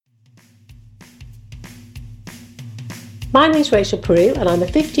My name's Rachel Peru and I'm a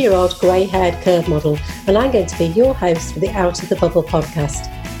 50-year-old grey-haired curve model, and I'm going to be your host for the Out of the Bubble podcast.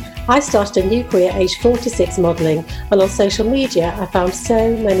 I started a new career aged 46 modelling, and on social media I found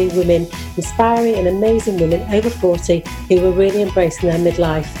so many women, inspiring and amazing women over 40 who were really embracing their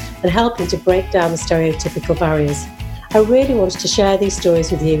midlife and helping to break down the stereotypical barriers. I really wanted to share these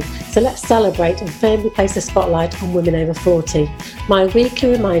stories with you, so let's celebrate and firmly place a spotlight on women over 40. My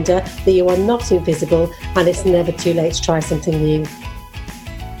weekly reminder that you are not invisible and it's never too late to try something new.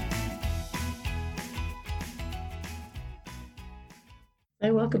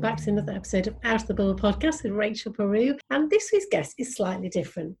 So welcome back to another episode of Out of the Bubble podcast with Rachel Peru. And this week's guest is slightly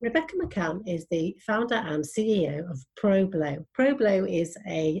different. Rebecca McCann is the founder and CEO of ProBlow. ProBlow is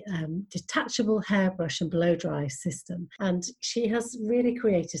a detachable hairbrush and blow dry system. And she has really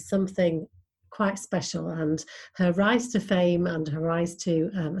created something quite special, and her rise to fame and her rise to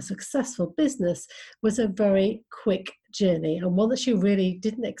a successful business was a very quick journey, and one that she really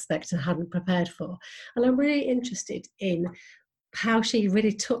didn't expect and hadn't prepared for. And I'm really interested in how she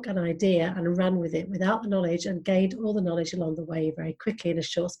really took an idea and ran with it without the knowledge, and gained all the knowledge along the way very quickly in a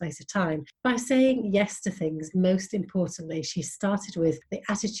short space of time. By saying yes to things, most importantly, she started with the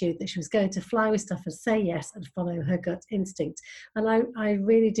attitude that she was going to fly with stuff and say yes and follow her gut instinct. And I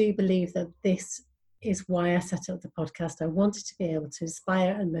really do believe that this is why I set up the podcast. I wanted to be able to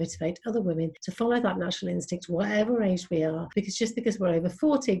inspire and motivate other women to follow that natural instinct, whatever age we are, because just because we're over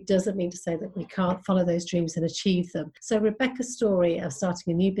 40 doesn't mean to say that we can't follow those dreams and achieve them. So Rebecca's story of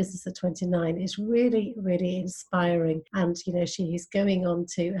starting a new business at 29 is really, really inspiring. And, you know, she is going on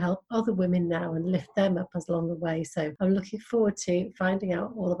to help other women now and lift them up along the way. So I'm looking forward to finding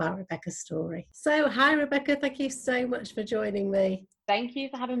out all about Rebecca's story. So hi, Rebecca. Thank you so much for joining me. Thank you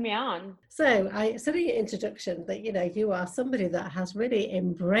for having me on. So I said in your introduction that, you know, you are somebody that has really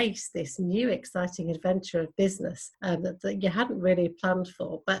embraced this new exciting adventure of business that you hadn't really planned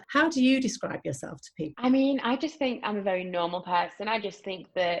for. But how do you describe yourself to people? I mean, I just think I'm a very normal person. I just think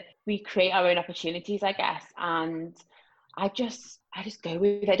that we create our own opportunities, I guess. And I just go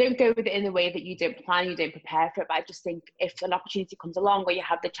with it. I don't go with it in the way that you don't plan, you don't prepare for it. But I just think if an opportunity comes along where you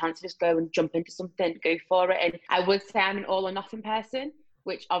have the chance to just go and jump into something, go for it. And I would say I'm an all or nothing person,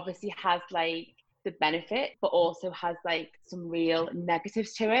 which obviously has like the benefit, but also has like some real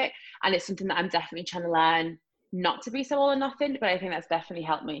negatives to it. And it's something that I'm definitely trying to learn not to be so all or nothing, but I think that's definitely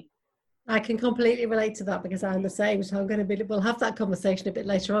helped me. I can completely relate to that because I'm the same. So we'll have that conversation a bit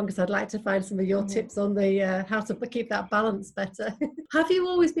later on, because I'd like to find some of your tips on the how to keep that balance better. Have you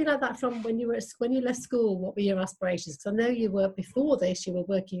always been like that from when you left school? What were your aspirations? Because I know you were, before this, you were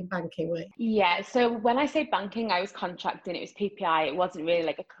working in banking, weren't you? Yeah, so when I say banking, I was contracting, it was PPI. It wasn't really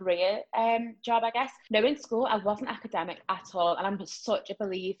like a career job, I guess. No, in school, I wasn't academic at all. And I'm such a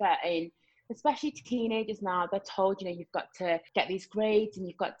believer in, especially teenagers now, they're told, you know, you've got to get these grades and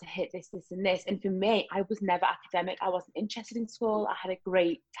you've got to hit this, this and this. And for me, I was never academic. I wasn't interested in school. I had a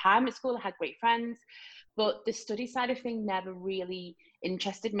great time at school. I had great friends, but the study side of things never really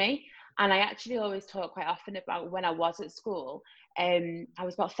interested me. And I actually always talk quite often about when I was at school. I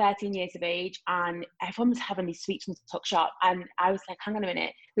was about 13 years of age and everyone was having these sweets from the tuck shop. And I was like, hang on a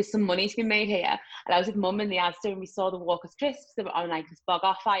minute, there's some money to be made here. And I was with mum in the Asda and we saw the Walker's crisps that were on like this bog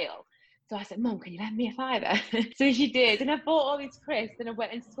off aisle. So I said, Mum, can you lend me a £5? So she did. And I bought all these crisps and I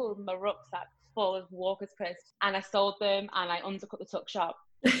went into school with my rucksack full of Walker's crisps and I sold them and I undercut the tuck shop.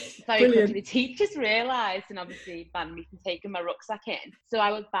 Very quickly, the teachers realised and obviously banned me from taking my rucksack in. So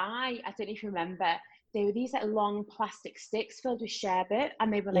I would buy, I don't know if you remember, they were these like long plastic sticks filled with sherbet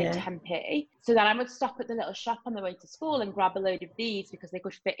and they were like 10p. So then I would stop at the little shop on the way to school and grab a load of these because they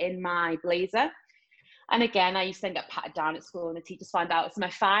could fit in my blazer. And again, I used to then get patted down at school and the teachers found out. So my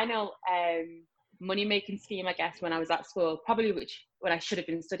final money-making scheme, I guess, when I was at school, probably when I should have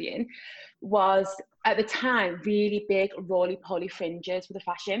been studying, was at the time really big roly-poly fringes for the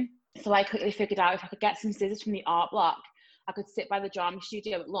fashion. So I quickly figured out if I could get some scissors from the art block, I could sit by the drama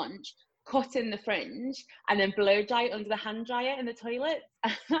studio at lunch, cut in the fringe, and then blow dry it under the hand dryer in the toilet.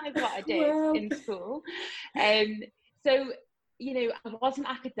 That's what I did in school. So, you know, I wasn't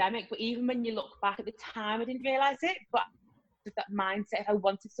academic, but even when you look back at the time, I didn't realise it. But with that mindset, if I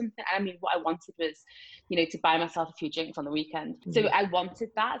wanted something, I mean, what I wanted was, you know, to buy myself a few drinks on the weekend. So I wanted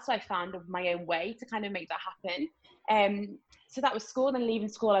that. So I found my own way to kind of make that happen. So that was school. Then leaving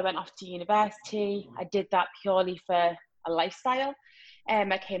school, I went off to university. I did that purely for a lifestyle.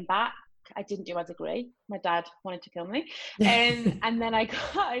 I came back. I didn't do my degree. My dad wanted to kill me. And then I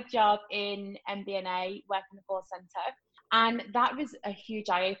got a job in MBNA, working in the call centre. And that was a huge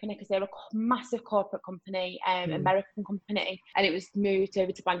eye-opener because they were a massive corporate company, American company, and it was moved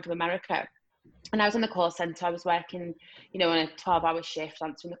over to Bank of America. And I was in the call centre. I was working, on a 12-hour shift,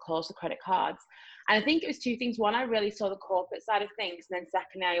 answering the calls for credit cards. And I think it was two things. One, I really saw the corporate side of things. And then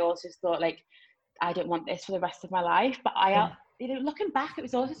secondly, I also thought, like, I don't want this for the rest of my life. But looking back, it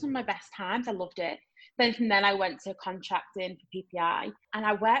was also some of my best times. I loved it. Then from then I went to contracting for PPI, and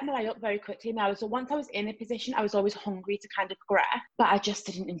I worked my way up very quickly. And once I was in a position, I was always hungry to kind of progress, but I just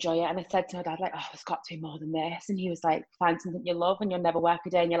didn't enjoy it. And I said to my dad, like, oh, there's got to be more than this. And he was like, find something you love and you'll never work a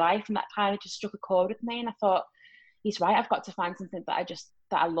day in your life. And that kind of just struck a chord with me. And I thought, he's right. I've got to find something that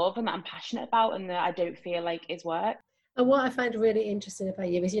I love and that I'm passionate about and that I don't feel like is work. And what I find really interesting about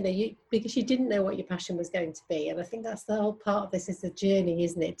you is, because you didn't know what your passion was going to be. And I think that's the whole part of this, is the journey,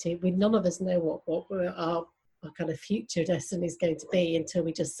 isn't it? None of us know what our kind of future destiny is going to be until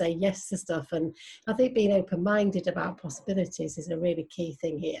we just say yes to stuff. And I think being open-minded about possibilities is a really key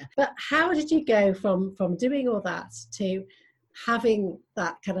thing here. But how did you go from doing all that to having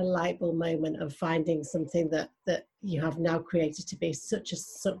that kind of light bulb moment of finding something that you have now created to be such a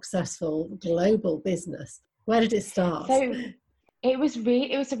successful global business? Where did it start? So it was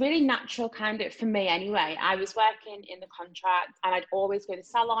a really natural kind of, for me anyway. I was working in the contract and I'd always go to the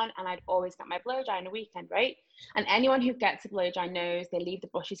salon and I'd always get my blow dry on a weekend, right? And anyone who gets a blow dry knows they leave the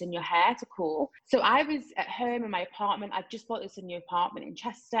brushes in your hair to cool. So I was at home in my apartment. I'd just bought this new apartment in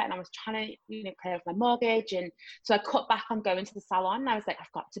Chester and I was trying to clear off my mortgage. And so I cut back on going to the salon and I was like,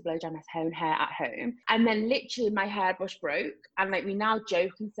 I've got to blow dry my own hair at home. And then literally my hairbrush broke. And like, we now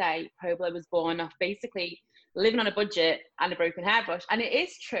joke and say ProBlow was born off basically living on a budget and a broken hairbrush. And it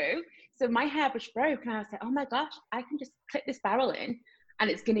is true. So my hairbrush broke and I was like, oh my gosh, I can just clip this barrel in and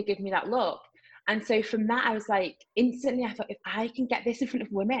it's going to give me that look. And so from that, I was like, instantly, I thought, if I can get this in front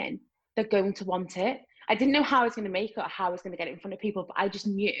of women, they're going to want it. I didn't know how I was going to make it or how I was going to get it in front of people, but I just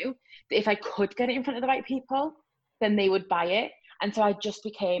knew that if I could get it in front of the right people, then they would buy it. And so I just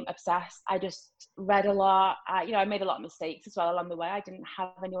became obsessed. I just read a lot. I made a lot of mistakes as well along the way. I didn't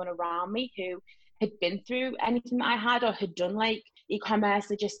have anyone around me who had been through anything that I had or had done like e-commerce,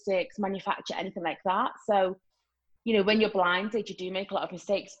 logistics, manufacture, anything like that. So, when you're blinded, you do make a lot of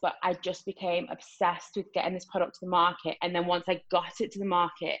mistakes, but I just became obsessed with getting this product to the market. And then once I got it to the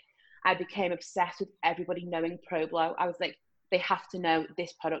market, I became obsessed with everybody knowing ProBlow. I was like, they have to know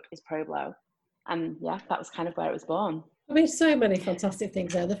this product is ProBlow. And yeah, that was kind of where it was born. I mean, so many fantastic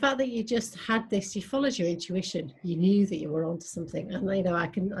things there. The fact that you just had this, you followed your intuition, you knew that you were onto something. And I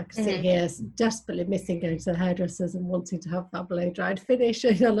can sit here desperately missing going to the hairdressers and wanting to have that blow dried finish,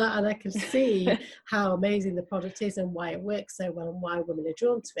 and I can see how amazing the product is and why it works so well and why women are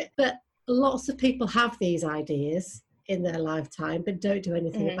drawn to it. But lots of people have these ideas in their lifetime but don't do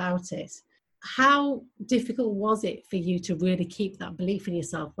anything about it. How difficult was it for you to really keep that belief in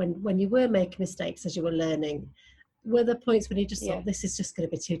yourself when you were making mistakes as you were learning? Were there points when you just thought, this is just going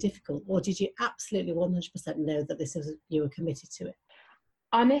to be too difficult? Or did you absolutely 100% know that you were committed to it?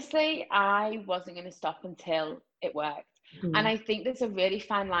 Honestly, I wasn't going to stop until it worked. And I think there's a really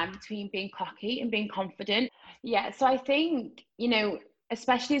fine line between being cocky and being confident. Yeah, so I think,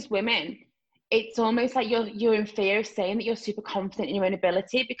 especially as women, it's almost like you're in fear of saying that you're super confident in your own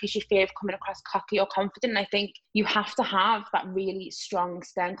ability because you fear of coming across cocky or confident. And I think you have to have that really strong,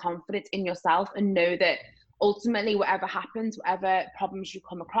 stern confidence in yourself and know that ultimately, whatever happens, whatever problems you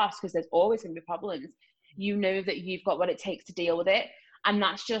come across, because there's always going to be problems, you know that you've got what it takes to deal with it. And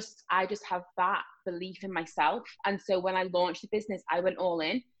I just have that belief in myself. And so when I launched the business, I went all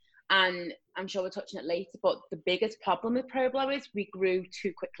in. And I'm sure we're touching it later, but the biggest problem with ProBlow is we grew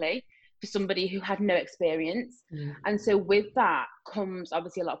too quickly for somebody who had no experience. And so with that comes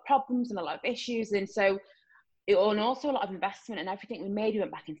obviously a lot of problems and a lot of issues. And so and also a lot of investment, and everything we made, we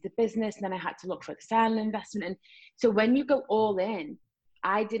went back into the business, and then I had to look for external investment. And so when you go all in,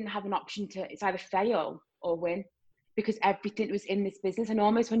 I didn't have an option it's either fail or win, because everything was in this business. And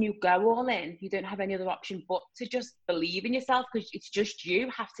almost when you go all in, you don't have any other option but to just believe in yourself, because it's just you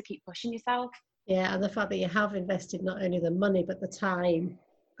have to keep pushing yourself. Yeah, and the fact that you have invested not only the money but the time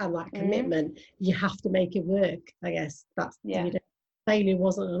and that commitment, you have to make it work. I guess that's failure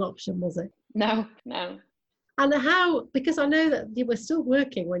wasn't an option, was it? No. And because I know that you were still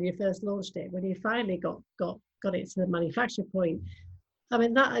working when you first launched it, when you finally got it to the manufacture point. I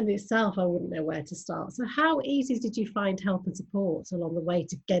mean, that in itself, I wouldn't know where to start. So how easy did you find help and support along the way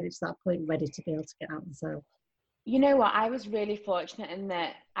to get it to that point ready to be able to get out and sell? You know what, I was really fortunate in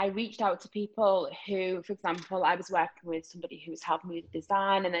that I reached out to people who, for example, I was working with somebody who was helping me with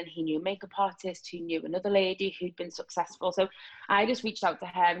design, and then he knew a makeup artist who knew another lady who'd been successful. So I just reached out to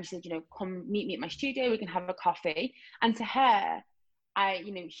her and she said, come meet me at my studio, we can have a coffee. And to her,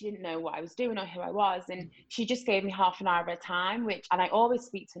 she didn't know what I was doing or who I was. And she just gave me half an hour at a time, and I always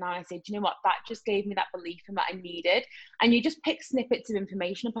speak to her now. I say, do you know what? That just gave me that belief and that I needed. And you just pick snippets of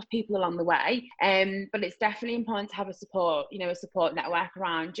information up of people along the way. But it's definitely important to have a support network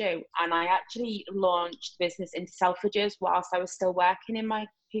around you. And I actually launched business into Selfridges whilst I was still working in my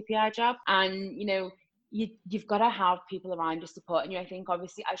PPI job. And, you've got to have people around you supporting you. I think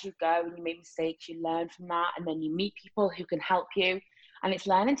obviously as you go and you make mistakes, you learn from that, and then you meet people who can help you. And it's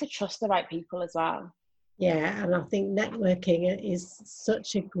learning to trust the right people as well. Yeah, and I think networking is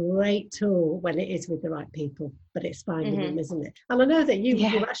such a great tool when it is with the right people, but it's finding them, isn't it? And I know that you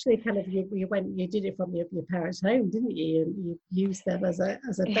actually kind of you did it from your parents' home, didn't you? And you used them as a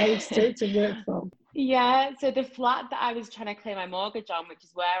base to work from. Yeah. So the flat that I was trying to clear my mortgage on, which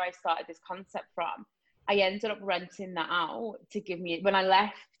is where I started this concept from, I ended up renting that out to give me, when I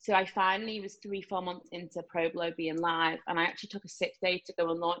left. So I finally was 3-4 months into ProBlo being live, and I actually took a sick day to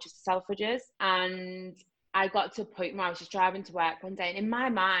go and launch it to Selfridges. And I got to a point where I was just driving to work one day, and in my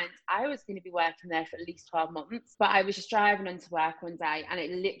mind, I was going to be working there for at least 12 months, but I was just driving into work one day, and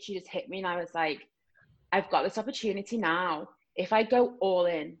it literally just hit me, and I was like, I've got this opportunity now. If I go all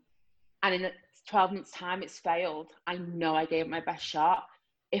in, and in 12 months' time it's failed, I know I gave it my best shot.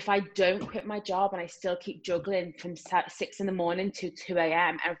 If I don't quit my job and I still keep juggling from 6 a.m. to 2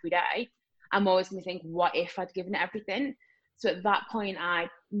 a.m. every day, I'm always going to think, what if I'd given it everything? So at that point, I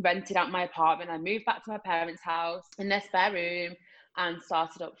rented out my apartment. I moved back to my parents' house in their spare room and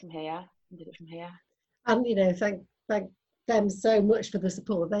started up from here and did it from here. And, thank them so much for the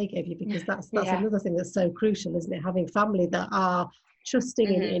support they gave you, because that's another thing that's so crucial, isn't it? Having family that are trusting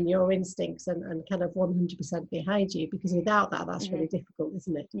in your instincts and kind of 100% behind you, because without that, that's really difficult,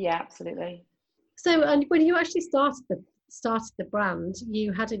 isn't it? Yeah, absolutely. So, and when you actually started the brand,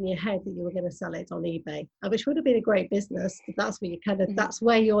 you had in your head that you were going to sell it on eBay, which would have been a great business. But that's where you kind of that's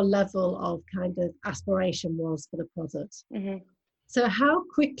where your level of kind of aspiration was for the product. So how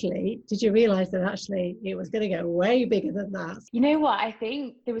quickly did you realize that actually it was going to go way bigger than that? You know what? I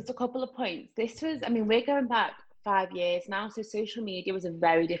think there was a couple of points. We're going back 5 years now. So social media was a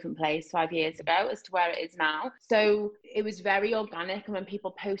very different place 5 years ago as to where it is now. So it was very organic. And when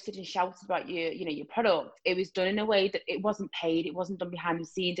people posted and shouted about your product, it was done in a way that it wasn't paid. It wasn't done behind the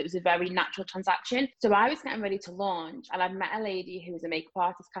scenes. It was a very natural transaction. So I was getting ready to launch, and I met a lady who was a makeup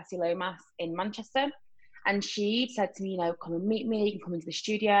artist, Cassie Lomas, in Manchester. And she said to me, come and meet me, you can come into the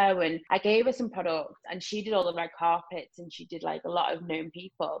studio. And I gave her some products, and she did all the red carpets, and she did like a lot of known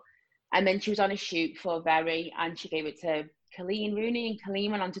people. And then she was on a shoot for Very, and she gave it to Colleen Rooney, and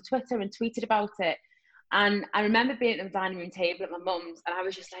Colleen went onto Twitter and tweeted about it. And I remember being at the dining room table at my mum's, and I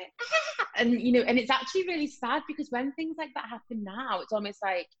was just like, and and it's actually really sad, because when things like that happen now, it's almost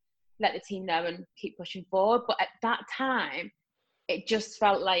like, let the team know and keep pushing forward. But at that time, it just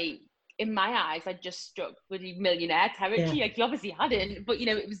felt like, in my eyes, I just struck with millionaire territory. Like, you obviously hadn't, but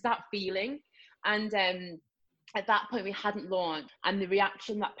it was that feeling. And at that point, we hadn't launched, and the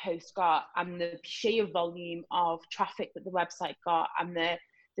reaction that post got, and the sheer volume of traffic that the website got, and the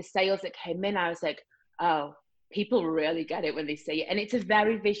sales that came in, I was like, oh, people really get it when they see it. And it's a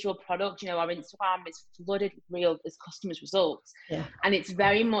very visual product. Our Instagram is flooded with real as customers' results, and it's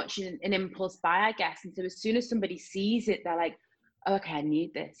very much an impulse buy, I guess. And so as soon as somebody sees it, they're like, okay, I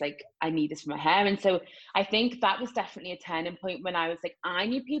need this. Like, I need this for my hair. And so I think that was definitely a turning point when I was like, I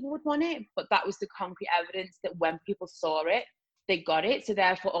knew people would want it, but that was the concrete evidence that when people saw it, they got it. So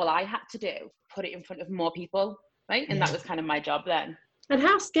therefore, all I had to do, put it in front of more people, right? And that was kind of my job then. And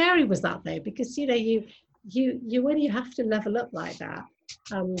how scary was that though? Because you when you have to level up like that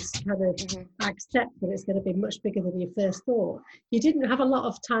and kind of accept that it's going to be much bigger than you first thought, you didn't have a lot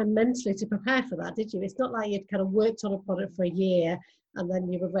of time mentally to prepare for that, did you? It's not like you'd kind of worked on a product for a year and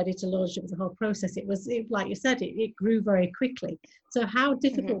then you were ready to launch it with the whole process. It was, like you said, it grew very quickly. So how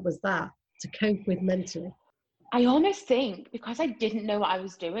difficult was that to cope with mentally? I almost think, because I didn't know what I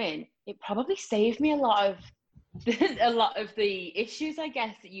was doing, it probably saved me a lot of the issues, I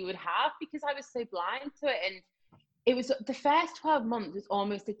guess, that you would have, because I was so blind to it. And it was, the first 12 months was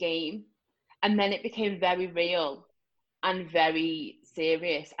almost a game, and then it became very real and very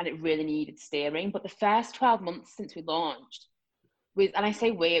serious, and it really needed steering. But the first 12 months since we launched and I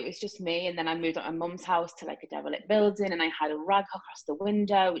say we, it was just me. And then I moved out my mum's house to like a derelict building, and I had a rag across the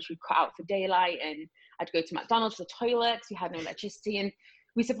window, which we cut out for daylight, and I'd go to McDonald's for the toilet because we had no electricity, and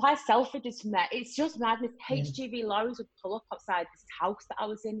we supply Selfridges from there. It's just madness. HGV lorries would pull up outside this house that I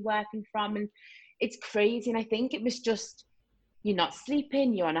was in working from, and it's crazy. And I think it was just, you're not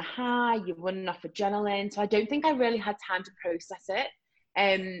sleeping, you're on a high, you're running off adrenaline. So I don't think I really had time to process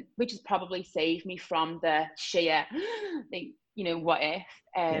it, which has probably saved me from the sheer, what if?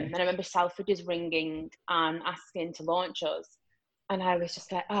 And I remember Selfridges ringing and asking to launch us. And I was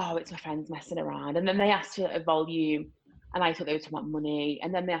just like, oh, it's my friends messing around. And then they asked for a volume, and I thought they were talking about money.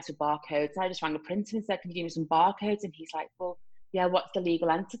 And then they asked for barcodes. And I just rang a printer and said, can you give me some barcodes? And he's like, well, yeah, what's the legal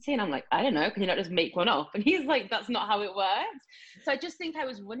entity? And I'm like, I don't know. Can you not just make one up? And he's like, that's not how it works. So I just think I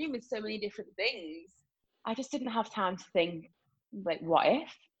was running with so many different things. I just didn't have time to think, like, what if?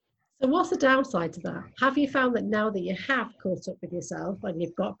 So what's the downside to that? Have you found that now that you have caught up with yourself and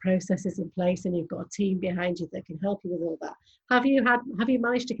you've got processes in place and you've got a team behind you that can help you with all that, have you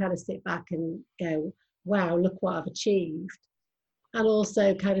managed to kind of sit back and go, wow, look what I've achieved? And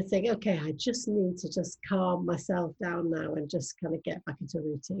also kind of think, okay, I just need to just calm myself down now and just kind of get back into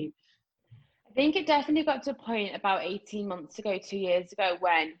routine. I think it definitely got to a point about 18 months ago, 2 years ago,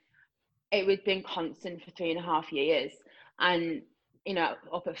 when it had been constant for 3.5 years. And,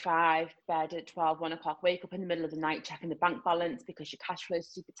 up at 5, bed at 12, 1 o'clock, wake up in the middle of the night, checking the bank balance because your cash flow is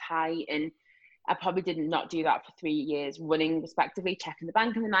super tight. And I probably did not do that for 3 years, running respectively, checking the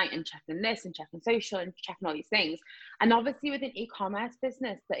bank in the night and checking this and checking social and checking all these things. And obviously with an e-commerce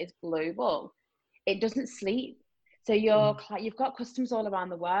business that is global, it doesn't sleep. So you've got customers all around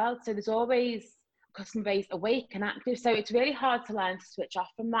the world. So there's always customer base awake and active. So it's really hard to learn to switch off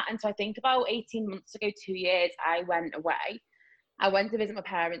from that. And so I think about 18 months ago, 2 years, I went away. I went to visit my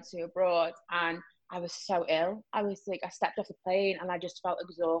parents who were abroad, and I was so ill. I stepped off the plane and I just felt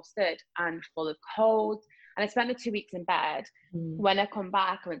exhausted and full of cold. And I spent the 2 weeks in bed. When I come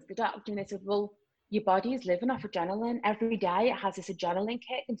back, I went to the doctor and they said, well, your body is living off adrenaline. Every day it has this adrenaline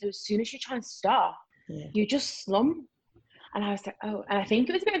kick. And so as soon as you try and stop, you just slump. And I was like, oh, and I think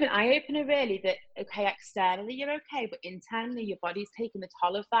it was a bit of an eye-opener really that, okay, externally you're okay, but internally your body's taking the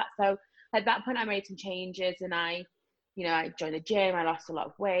toll of that. So at that point I made some changes and I joined the gym, I lost a lot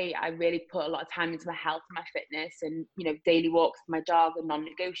of weight. I really put a lot of time into my health and my fitness and, daily walks with my dog are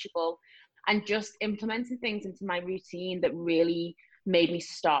non-negotiable, and just implementing things into my routine that really made me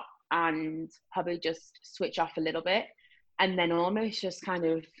stop and probably just switch off a little bit. And then almost just kind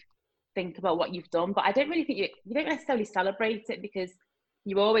of think about what you've done. But I don't really think you don't necessarily celebrate it because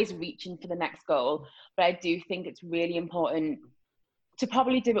you're always reaching for the next goal. But I do think it's really important to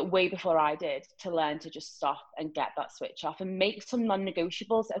probably do it way before I did, to learn to just stop and get that switch off and make some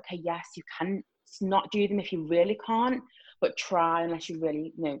non-negotiables. Okay, yes, you can not do them if you really can't, but try unless you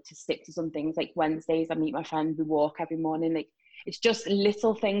really to stick to some things. Like Wednesdays, I meet my friend, we walk every morning. Like it's just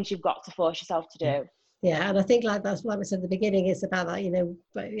little things you've got to force yourself to do. Yeah, and I think that's like we said at the beginning, it's about that,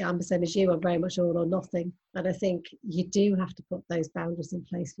 but I'm the same as you, I'm very much all or nothing. And I think you do have to put those boundaries in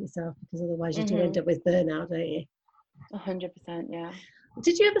place for yourself because otherwise you do end up with burnout, don't you? 100%, yeah.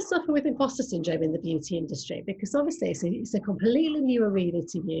 Did you ever suffer with imposter syndrome in the beauty industry? Because obviously it's a completely new arena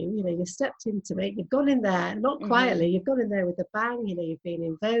to you. You stepped into it, you've gone in there, not quietly, you've gone in there with a bang. You've been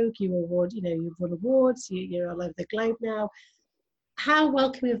in Vogue, you've won awards, you're all over the globe now. How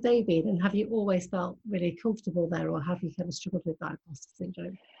welcoming have they been? And have you always felt really comfortable there, or have you kind of struggled with that imposter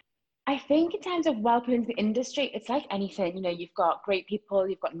syndrome? I think in terms of welcoming to the industry, it's like anything, you've got great people,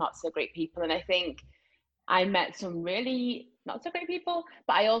 you've got not so great people. And I think I met some really not so great people,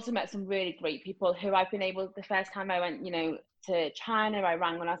 but I also met some really great people who I've been able, the first time I went, to China, I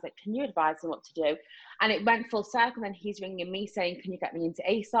rang when I was like, can you advise me what to do? And it went full circle. And he's ringing me saying, can you get me into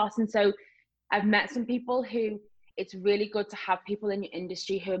ASOS? And so I've met some people who it's really good to have people in your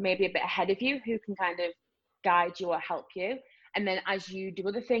industry who are maybe a bit ahead of you, who can kind of guide you or help you. And then as you do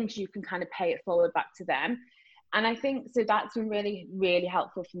other things, you can kind of pay it forward back to them. And I think, so that's been really, really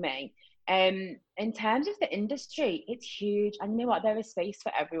helpful for me. In terms of the industry, it's huge. And you know what? There is space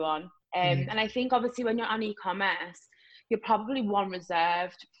for everyone. And I think obviously when you're on e-commerce, you're probably one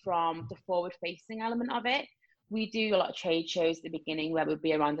reserved from the forward-facing element of it. We do a lot of trade shows at the beginning where we'll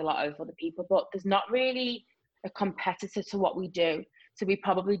be around a lot of other people, but there's not really a competitor to what we do. So we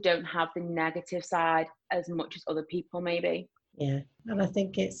probably don't have the negative side as much as other people maybe. Yeah, and I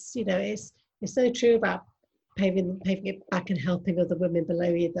think it's so true about paving it back and helping other women below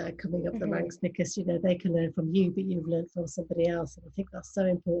you that are coming up the ranks, because they can learn from you, but you've learned from somebody else, and I think that's so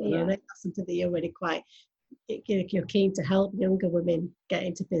important. I think that's something that you're really quite, you're keen to help younger women get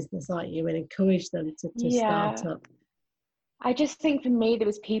into business, aren't you, and encourage them to start up. I just think for me, there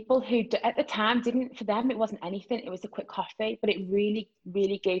was people who at the time for them, it wasn't anything. It was a quick coffee, but it really,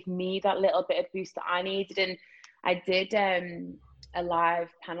 really gave me that little bit of boost that I needed. And I did a live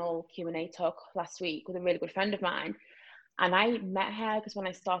panel Q&A talk last week with a really good friend of mine. And I met her because when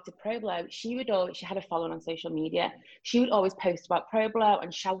I started ProBlow, she had a following on social media. She would always post about ProBlow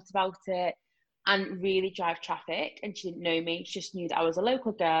and shout about it and really drive traffic. And she didn't know me. She just knew that I was a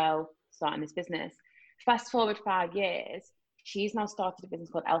local girl starting this business. Fast forward 5 years, She's now started a business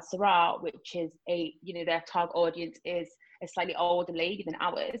called El Sarah, which is their target audience is a slightly older lady than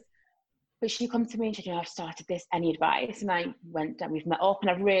ours. But she come to me and she said, I've started this, any advice? And I went and we've met up,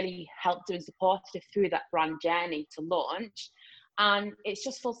 and I've really helped her and supported her through that brand journey to launch. And it's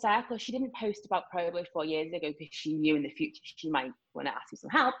just full circle. She didn't post about ProBlo 4 years ago because she knew in the future she might want to ask me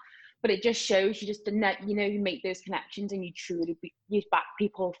some help. But it just shows you just you make those connections, and you back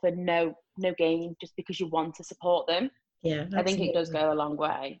people for no gain just because you want to support them. Yeah, absolutely. I think it does go a long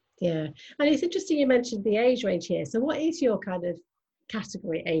way. Yeah, and it's interesting you mentioned the age range here. So what is your kind of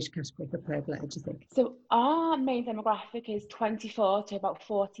age category for ProBlo, do you think? So our main demographic is 24 to about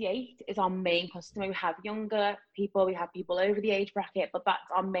 48 is our main customer. We have younger people, we have people over the age bracket, but that's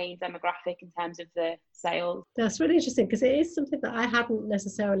our main demographic in terms of the sales. That's really interesting, because it is something that I hadn't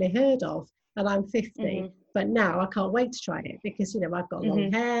necessarily heard of, and I'm 50, but now I can't wait to try it, because I've got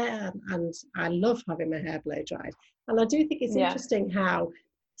long hair and I love having my hair blow dried. And I do think it's interesting how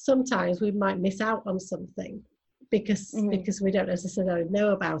sometimes we might miss out on something because we don't necessarily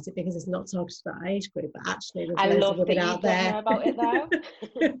know about it, because it's not targeted to that age group, but actually there's loads of women out there. I love that you don't know about it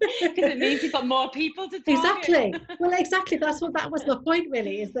though, because it means you've got more people to target. Exactly. Well, exactly. That was my point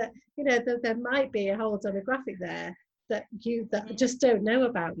really, is that there might be a whole demographic there that just don't know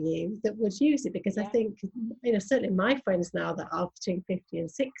about you, that would use it, because I think certainly my friends now that are between 50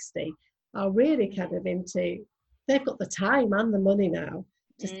 and 60 are really kind of they've got the time and the money now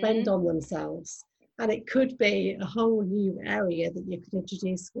to spend on themselves. And it could be a whole new area that you could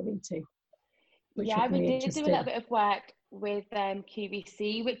introduce them into. We did do a little bit of work with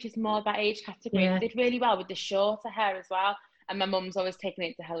QVC, which is more that age category. We did really well with the shorter hair as well. And my mum's always taking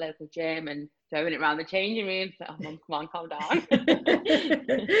it to her local gym and throwing it around the changing room. So, Mum, come on, calm down.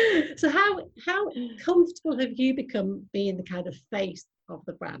 So how comfortable have you become being the kind of face of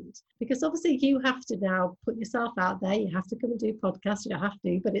the brand? Because obviously you have to now put yourself out there, you have to come and do podcasts, you don't have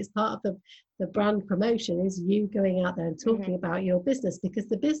to, but it's part of the brand promotion is you going out there and talking about your business, because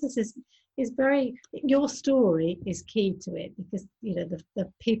the business is very, your story is key to it, because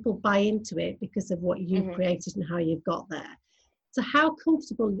the people buy into it because of what you've created and how you've got there. So how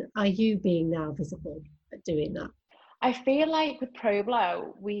comfortable are you being now visible at doing that? I feel like with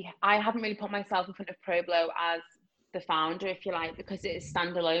ProBlo, I haven't really put myself in front of ProBlo as the founder, if you like, because it is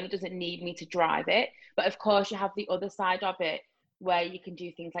standalone. It doesn't need me to drive it. But of course, you have the other side of it where you can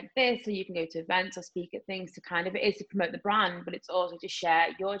do things like this, or you can go to events or speak at things to kind of, it is to promote the brand, but it's also to share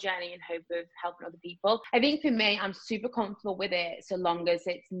your journey in hope of helping other people. I think for me, I'm super comfortable with it so long as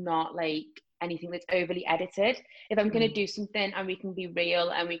it's not like anything that's overly edited. If I'm going to do something and we can be real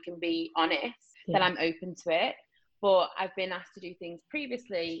and we can be honest, then I'm open to it. But I've been asked to do things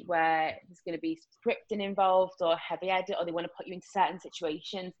previously where there's going to be scripting involved or heavy edit, or they want to put you into certain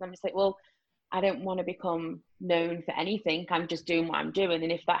situations. And I'm just like, well, I don't want to become known for anything. I'm just doing what I'm doing.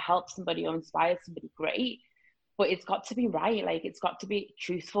 And if that helps somebody or inspires somebody, great. But it's got to be right. Like, it's got to be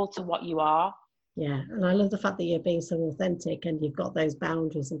truthful to what you are. Yeah, and I love the fact that you're being so authentic and you've got those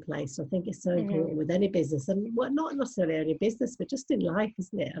boundaries in place. I think it's so important with any business, and not necessarily only business, but just in life,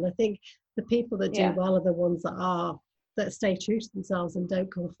 isn't it? And I think the people that do well are the ones that stay true to themselves and don't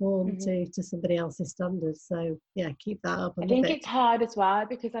conform to somebody else's standards. So yeah, keep that up. I think it's hard as well,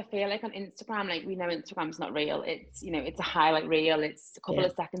 because I feel like on Instagram, like we know Instagram's not real. It's it's a highlight reel. It's a couple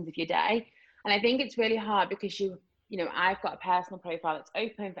of seconds of your day, and I think it's really hard because I've got a personal profile that's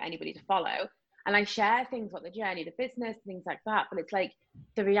open for anybody to follow. And I share things about the journey, the business, things like that. But it's like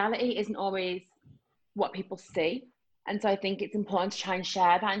the reality isn't always what people see. And so I think it's important to try and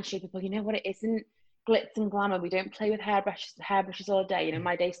share that and show people, what, it isn't glitz and glamour. We don't play with hairbrushes all day.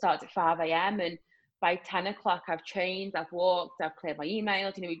 My day starts at 5 a.m. and by 10 o'clock I've trained, I've walked, I've cleared my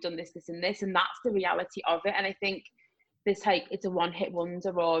emails, we've done this, and this. And that's the reality of it. And I think this, like, it's a one-hit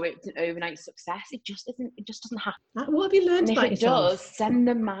wonder or it's an overnight success. It just doesn't happen. What have you learned about yourself? If it does, send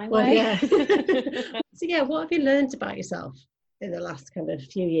them my way. Yeah. So yeah, what have you learned about yourself in the last kind of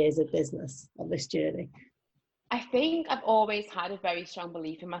few years of business on this journey? I think I've always had a very strong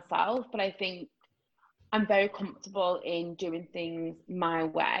belief in myself, but I think I'm very comfortable in doing things my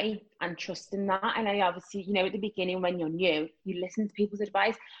way and trusting that. And I obviously, at the beginning when you're new, you listen to people's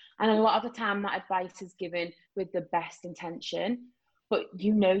advice. And a lot of the time that advice is given with the best intention, but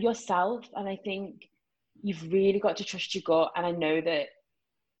yourself. And I think you've really got to trust your gut. And I know that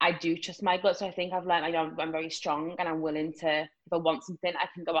I do trust my gut. So I think I've learned I'm very strong and I'm willing to, if I want something, I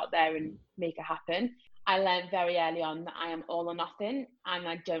can go out there and make it happen. I learned very early on that I am all or nothing, and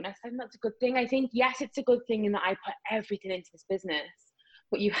I don't necessarily think that's a good thing. I think, yes, it's a good thing in that I put everything into this business,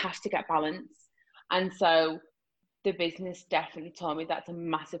 but you have to get balance. And so the business definitely taught me that's a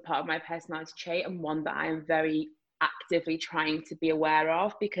massive part of my personality trait, and one that I am very actively trying to be aware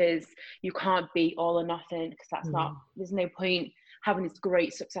of, because you can't be all or nothing, because that's not, there's no point having this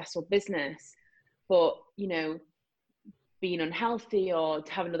great successful business but, you know, being unhealthy or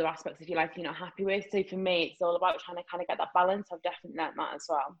having other aspects of your life you're not happy with. So for me, it's all about trying to kind of get that balance. I've definitely learned that as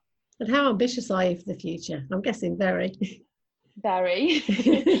well. And how ambitious are you for the future? I'm guessing very. Very.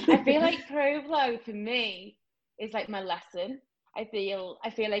 I feel like ProBlo for me is like my lesson. I feel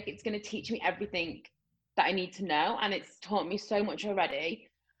like it's going to teach me everything that I need to know, and it's taught me so much already.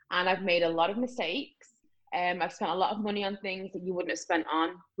 And I've made a lot of mistakes. I've spent a lot of money on things that you wouldn't have spent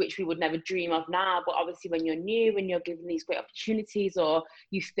on, which we would never dream of now. But obviously, when you're new, when you're given these great opportunities, or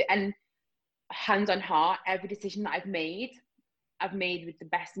and hands on heart, every decision that I've made with the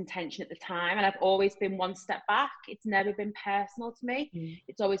best intention at the time, and I've always been one step back. It's never been personal to me.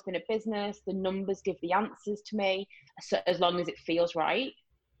 It's always been a business. The numbers give the answers to me, so as long as it feels right.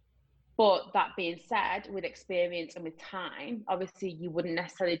 But that being said, with experience and with time, obviously you wouldn't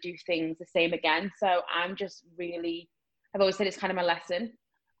necessarily do things the same again. So I'm just really, I've always said it's kind of my lesson.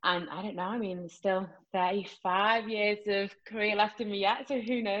 And I don't know, I mean, there's still 35 years of career left in me yet, so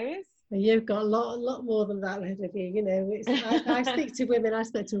who knows? You've got a lot more than that ahead of you. You know, I speak to women. I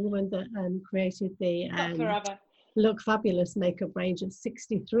spoke to a woman that created the Look Fabulous makeup range at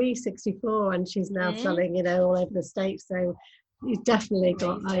 63, 64, and she's now selling, you know, all over the States. So you've definitely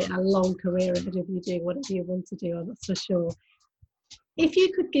got a long career ahead of you doing whatever you want to do, that's for sure. If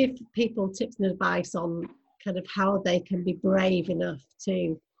you could give people tips and advice on kind of how they can be brave enough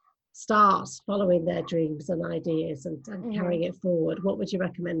to start following their dreams and ideas and carrying it forward, what would you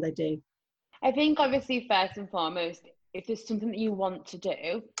recommend they do? I think obviously first and foremost, if there's something that you want to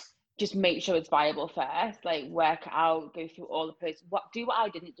do, just make sure it's viable first. Like, work it out, go through all the pros, do what I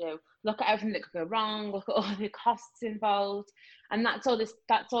didn't do, look at everything that could go wrong, look at all the costs involved, and that's all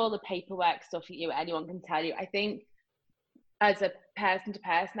the paperwork stuff anyone can tell you. I think as a person to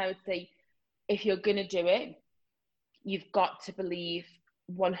person, I would say if you're gonna do it, you've got to believe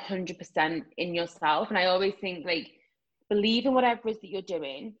 100% in yourself. And I always think, like, believe in whatever it is that you're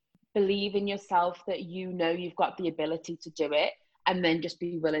doing, believe in yourself that you know you've got the ability to do it, and then just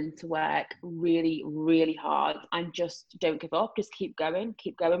be willing to work really, really hard and just don't give up. Just keep going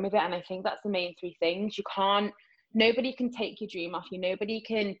with it. And I think that's the main three things. Nobody can take your dream off you. Nobody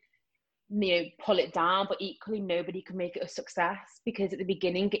can, you know, pull it down, but equally nobody can make it a success, because at the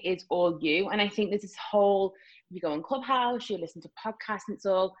beginning it is all you. And I think there's this whole, you go on Clubhouse, you listen to podcasts, and it's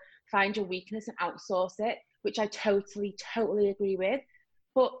all find your weakness and outsource it, which I totally agree with.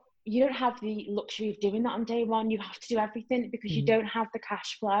 But you don't have the luxury of doing that on day one. You have to do everything because you don't have the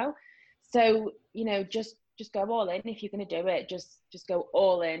cash flow. So, you know, just go all in. If you're going to do it, just go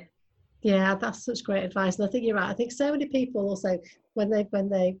all in. Yeah, that's such great advice. And I think you're right. I think so many people also, when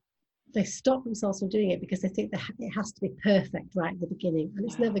they stop themselves from doing it because they think that it has to be perfect right at the beginning, and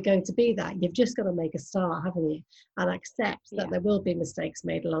it's never going to be that. You've just got to make a start, haven't you, and accept that there will be mistakes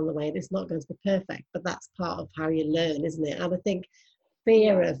made along the way, and it's not going to be perfect, but that's part of how you learn, isn't it? And I think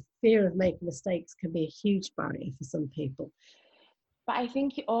fear of making mistakes can be a huge barrier for some people. But I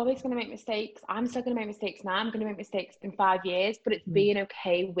think you're always going to make mistakes. I'm still going to make mistakes now. I'm going to make mistakes in 5 years, but it's being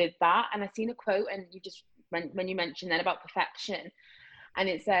okay with that. And I've seen a quote, and you just, when you mentioned then about perfection, and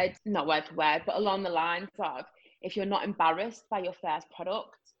it said, not word for word, but along the lines of, if you're not embarrassed by your first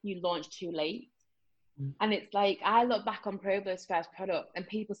product, you launch too late. And it's like, I look back on ProBlo's first product, and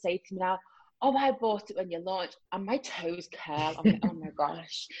people say to me now, oh, I bought it when you launched, and my toes curl. I'm like, oh my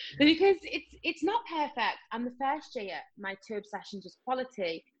gosh. Because it's not perfect. And the first year, my two obsessions was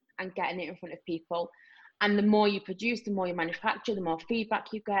quality and getting it in front of people. And the more you produce, the more you manufacture, the more feedback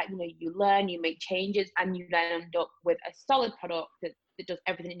you get, you know, you learn, you make changes, and you then end up with a solid product that does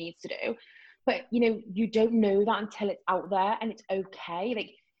everything it needs to do. But, you know, you don't know that until it's out there, and it's okay. Like,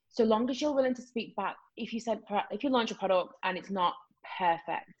 so long as you're willing to speak back, if you launch a product and it's not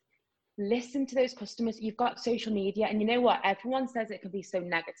perfect, listen to those customers. You've got social media, and you know what? Everyone says it can be so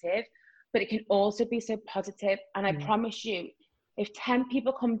negative, but it can also be so positive. And I promise you, if 10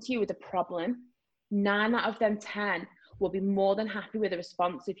 people come to you with a problem, 9 out of them 10 will be more than happy with a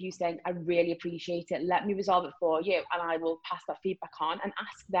response of you saying, I really appreciate it. Let me resolve it for you. And I will pass that feedback on and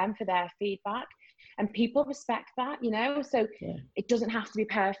ask them for their feedback. And people respect that, you know? So it doesn't have to be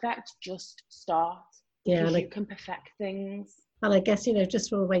perfect. Just start. Because you can perfect things. And I guess, you know, just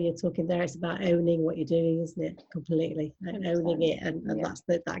from the way you're talking there, it's about owning what you're doing, isn't it? Completely. And owning it. And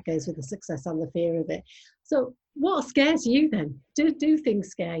that goes with the success and the fear of it. So what scares you then? Do things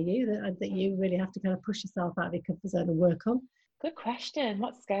scare you that you really have to kind of push yourself out of your comfort zone and work on? Good question.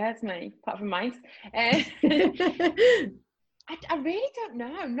 What scares me, apart from mice? I really don't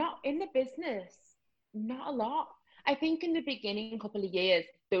know. Not in the business. Not a lot. I think in the beginning couple of years,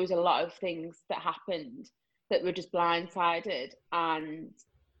 there was a lot of things that happened that were just blindsided, and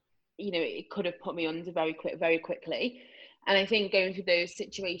it could have put me under very quickly. And I think going through those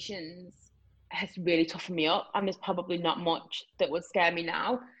situations has really toughened me up, and there's probably not much that would scare me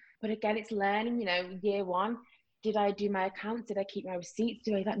now. But again, it's learning. Year one, did I do my accounts? Did I keep my receipts?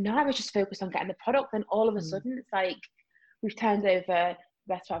 No, I was just focused on getting the product. Then all of a sudden, it's like we've turned over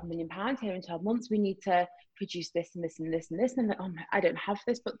about £12 million here in 12 months. We need to produce this and this and this and this. And I'm like, oh, I don't have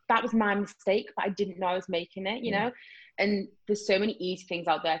this. But that was my mistake. But I didn't know I was making it, you know. And there's so many easy things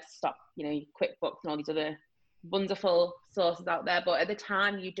out there to stop, QuickBooks and all these other wonderful sources out there. But at the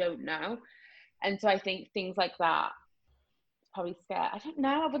time, you don't know. And so I think things like that probably scare. I don't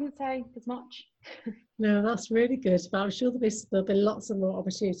know. I wouldn't say as much. No, that's really good. But I'm sure there'll be lots of more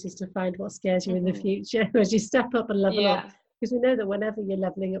opportunities to find what scares you in the future as you step up and level up. Because we know that whenever you're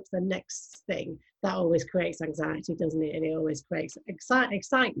leveling up to the next thing, that always creates anxiety, doesn't it? And it always creates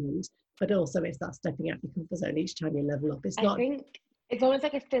excitement, but also it's that stepping out of your comfort zone each time you level up. I think it's always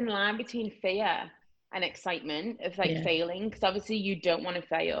like a thin line between fear and excitement of failing, because obviously you don't want to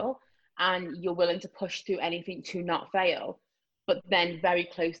fail and you're willing to push through anything to not fail. But then very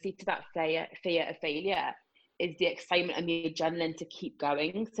closely to that fear of failure is the excitement and the adrenaline to keep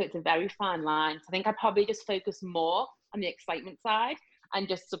going. So it's a very fine line. So I think I probably just focus more on the excitement side and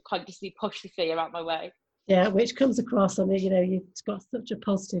just subconsciously push the fear out my way. Yeah, which comes across on you've got such a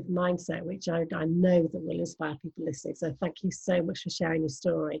positive mindset, which I know that will inspire people listening. So thank you so much for sharing your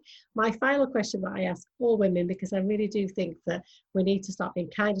story. My final question that I ask all women, because I really do think that we need to start being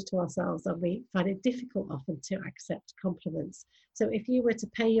kinder to ourselves, and we find it difficult often to accept compliments. So if you were to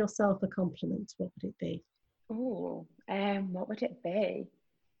pay yourself a compliment, what would it be? Oh, what would it be?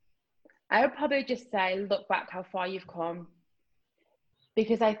 I would probably just say, look back how far you've come.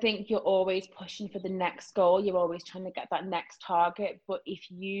 Because I think you're always pushing for the next goal. You're always trying to get that next target. But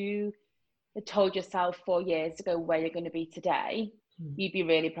if you had told yourself 4 years ago where you're going to be today, you'd be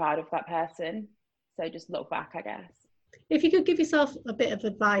really proud of that person. So just look back, I guess. If you could give yourself a bit of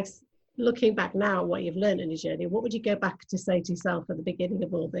advice, looking back now, what you've learned in your journey, what would you go back to say to yourself at the beginning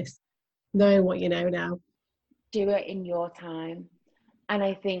of all this, knowing what you know now? Do it in your time. And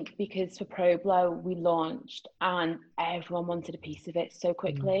I think because for ProBlow, we launched and everyone wanted a piece of it so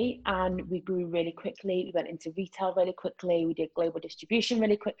quickly, and we grew really quickly. We went into retail really quickly. We did global distribution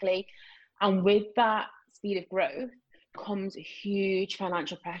really quickly. And with that speed of growth comes huge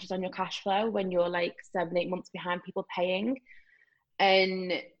financial pressures on your cash flow when you're like 7-8 months behind people paying.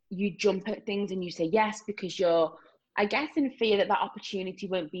 And you jump at things and you say yes because you're, I guess, in fear that opportunity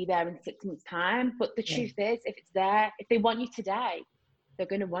won't be there in 6 months' time. But the truth is, if it's there, if they want you today, they're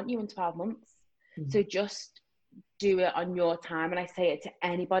going to want you in 12 months. So just do it on your time. And I say it to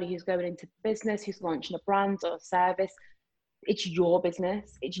anybody who's going into business, who's launching a brand or a service. It's your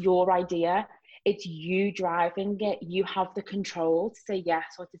business. It's your idea. It's you driving it. You have the control to say yes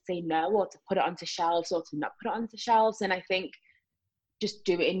or to say no, or to put it onto shelves or to not put it onto shelves. And I think just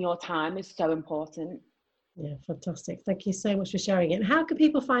do it in your time is so important. Yeah, fantastic. Thank you so much for sharing it. And how can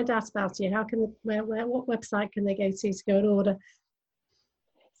people find out about you? How can what website can they go to go and order?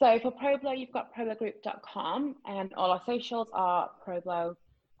 So for ProBlow, you've got ProBlowGroup.com, and all our socials are ProBlow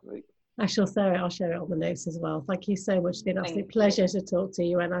Group. I'll share it on the notes as well. Thank you so much. It's been an absolute pleasure to talk to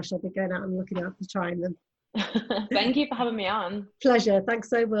you, and I shall be going out and looking out for trying them. Thank you for having me on. Pleasure.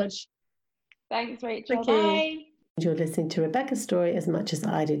 Thanks so much. Thanks, Rachel. Thank Bye. You. You're listening to Rebecca's story as much as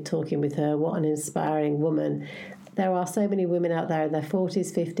I did talking with her. What an inspiring woman. There are so many women out there in their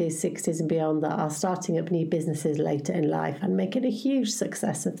 40s, 50s, 60s and beyond that are starting up new businesses later in life and making a huge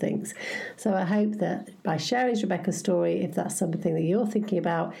success of things. So I hope that by sharing Rebecca's story, if that's something that you're thinking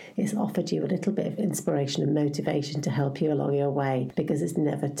about, it's offered you a little bit of inspiration and motivation to help you along your way, because it's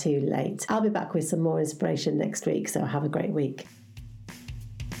never too late. I'll be back with some more inspiration next week, so have a great week.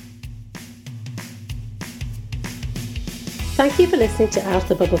 Thank you for listening to Out of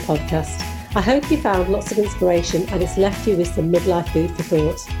the Bubble podcast. I hope you found lots of inspiration and it's left you with some midlife food for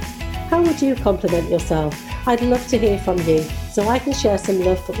thought. How would you compliment yourself? I'd love to hear from you, so I can share some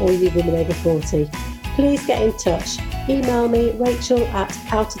love for all you women over 40. Please get in touch. Email me,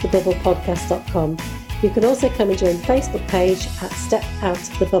 rachel@outofthebubblepodcast.com. You can also come and join the Facebook page at Step Out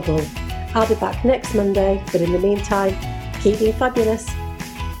of the Bubble. I'll be back next Monday, but in the meantime, keep being fabulous.